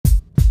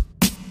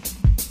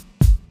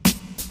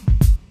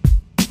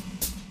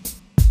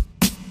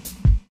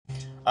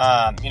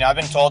I've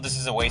been told this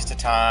is a waste of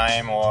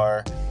time,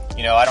 or,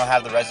 I don't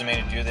have the resume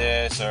to do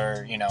this,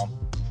 or,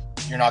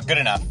 you're not good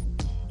enough.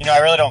 I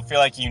really don't feel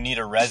like you need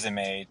a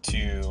resume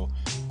to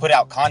put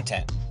out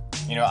content.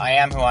 I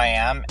am who I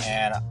am,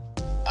 and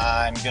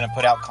I'm going to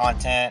put out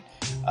content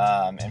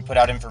and put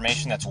out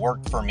information that's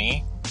worked for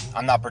me.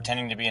 I'm not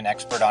pretending to be an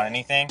expert on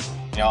anything.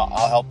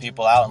 I'll help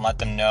people out and let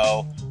them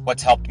know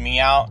what's helped me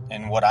out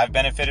and what I've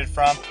benefited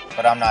from,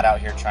 but I'm not out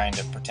here trying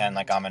to pretend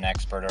like I'm an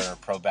expert or a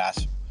pro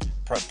bass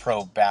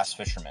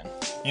fisherman.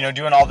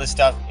 Doing all this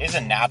stuff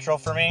isn't natural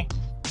for me.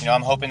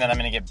 I'm hoping that I'm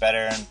going to get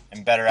better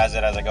and better as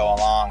I go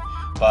along,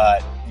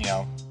 but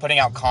putting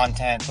out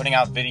content, putting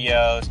out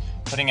videos,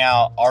 putting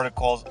out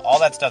articles, all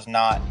that stuff's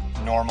not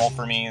normal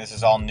for me. This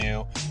is all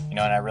new, and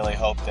I really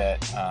hope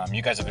that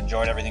you guys have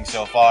enjoyed everything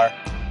so far.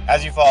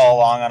 As you follow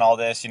along on all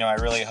this, I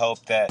really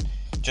hope that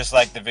just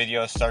like the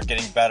videos start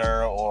getting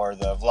better or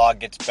the vlog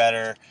gets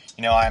better,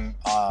 I'm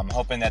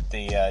hoping that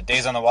the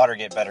days on the water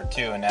get better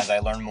too. And as I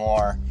learn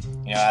more,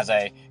 as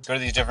I go to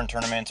these different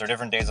tournaments or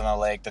different days on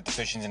the lake, that the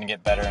fishing's going to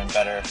get better and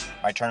better.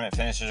 My tournament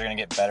finishes are going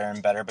to get better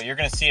and better. But you're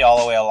going to see all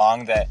the way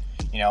along that,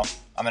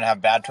 I'm going to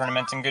have bad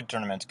tournaments and good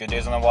tournaments, good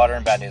days on the water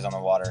and bad days on the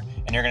water.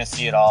 And you're going to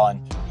see it all.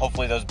 And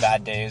hopefully those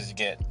bad days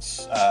get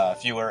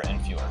fewer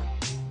and fewer.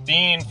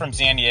 Being from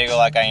San Diego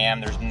like I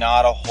am, there's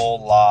not a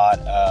whole lot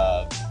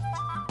of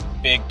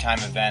big time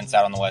events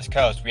out on the West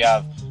Coast. We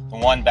have the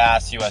WON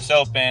Bass US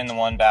Open, the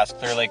WON Bass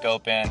Clear Lake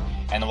Open,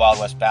 and the Wild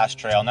West Bass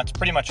Trail, and that's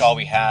pretty much all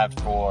we have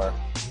for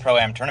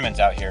Pro-Am tournaments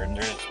out here. And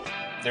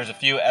there's a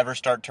few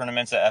EverStart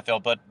tournaments that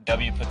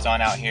FLW puts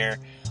on out here.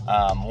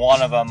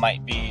 One of them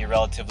might be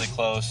relatively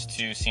close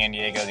to San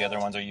Diego. The other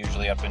ones are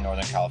usually up in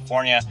Northern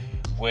California,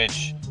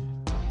 which,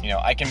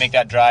 I can make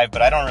that drive,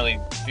 but I don't really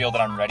feel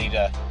that I'm ready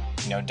to,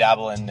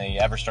 dabble in the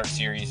EverStart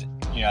series,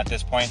 at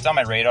this point. It's on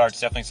my radar. It's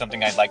definitely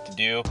something I'd like to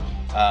do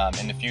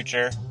in the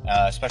future,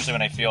 especially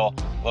when I feel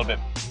a little bit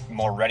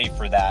more ready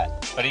for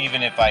that. But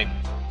even if I,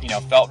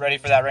 felt ready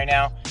for that right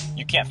now,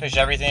 you can't fish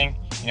everything,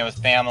 with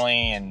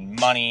family and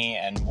money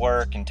and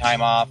work and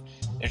time off.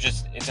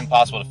 It's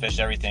impossible to fish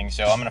everything.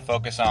 So I'm going to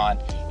focus on,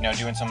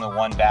 doing some of the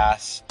WON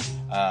Bass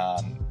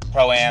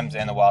Pro-Ams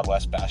and the Wild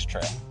West Bass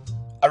Trail.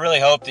 I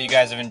really hope that you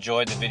guys have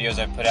enjoyed the videos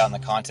I've put out and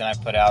the content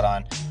I've put out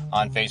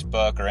on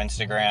Facebook or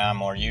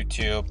Instagram or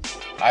YouTube.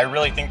 I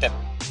really think that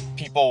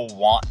people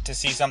want to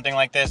see something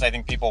like this. I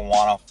think people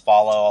want to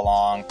follow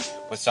along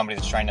with somebody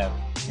that's trying to,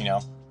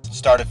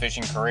 start a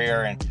fishing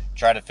career and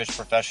try to fish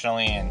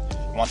professionally and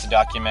wants to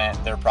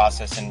document their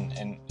process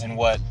and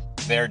what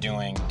they're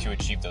doing to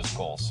achieve those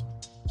goals.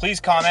 Please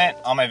comment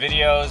on my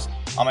videos,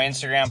 on my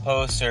Instagram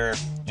posts, or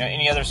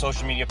any other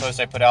social media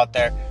posts I put out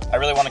there. I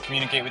really want to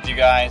communicate with you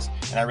guys,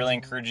 and I really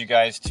encourage you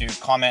guys to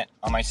comment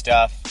on my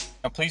stuff.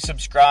 Please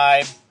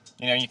subscribe.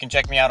 You can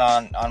check me out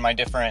on my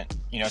different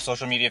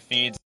social media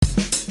feeds.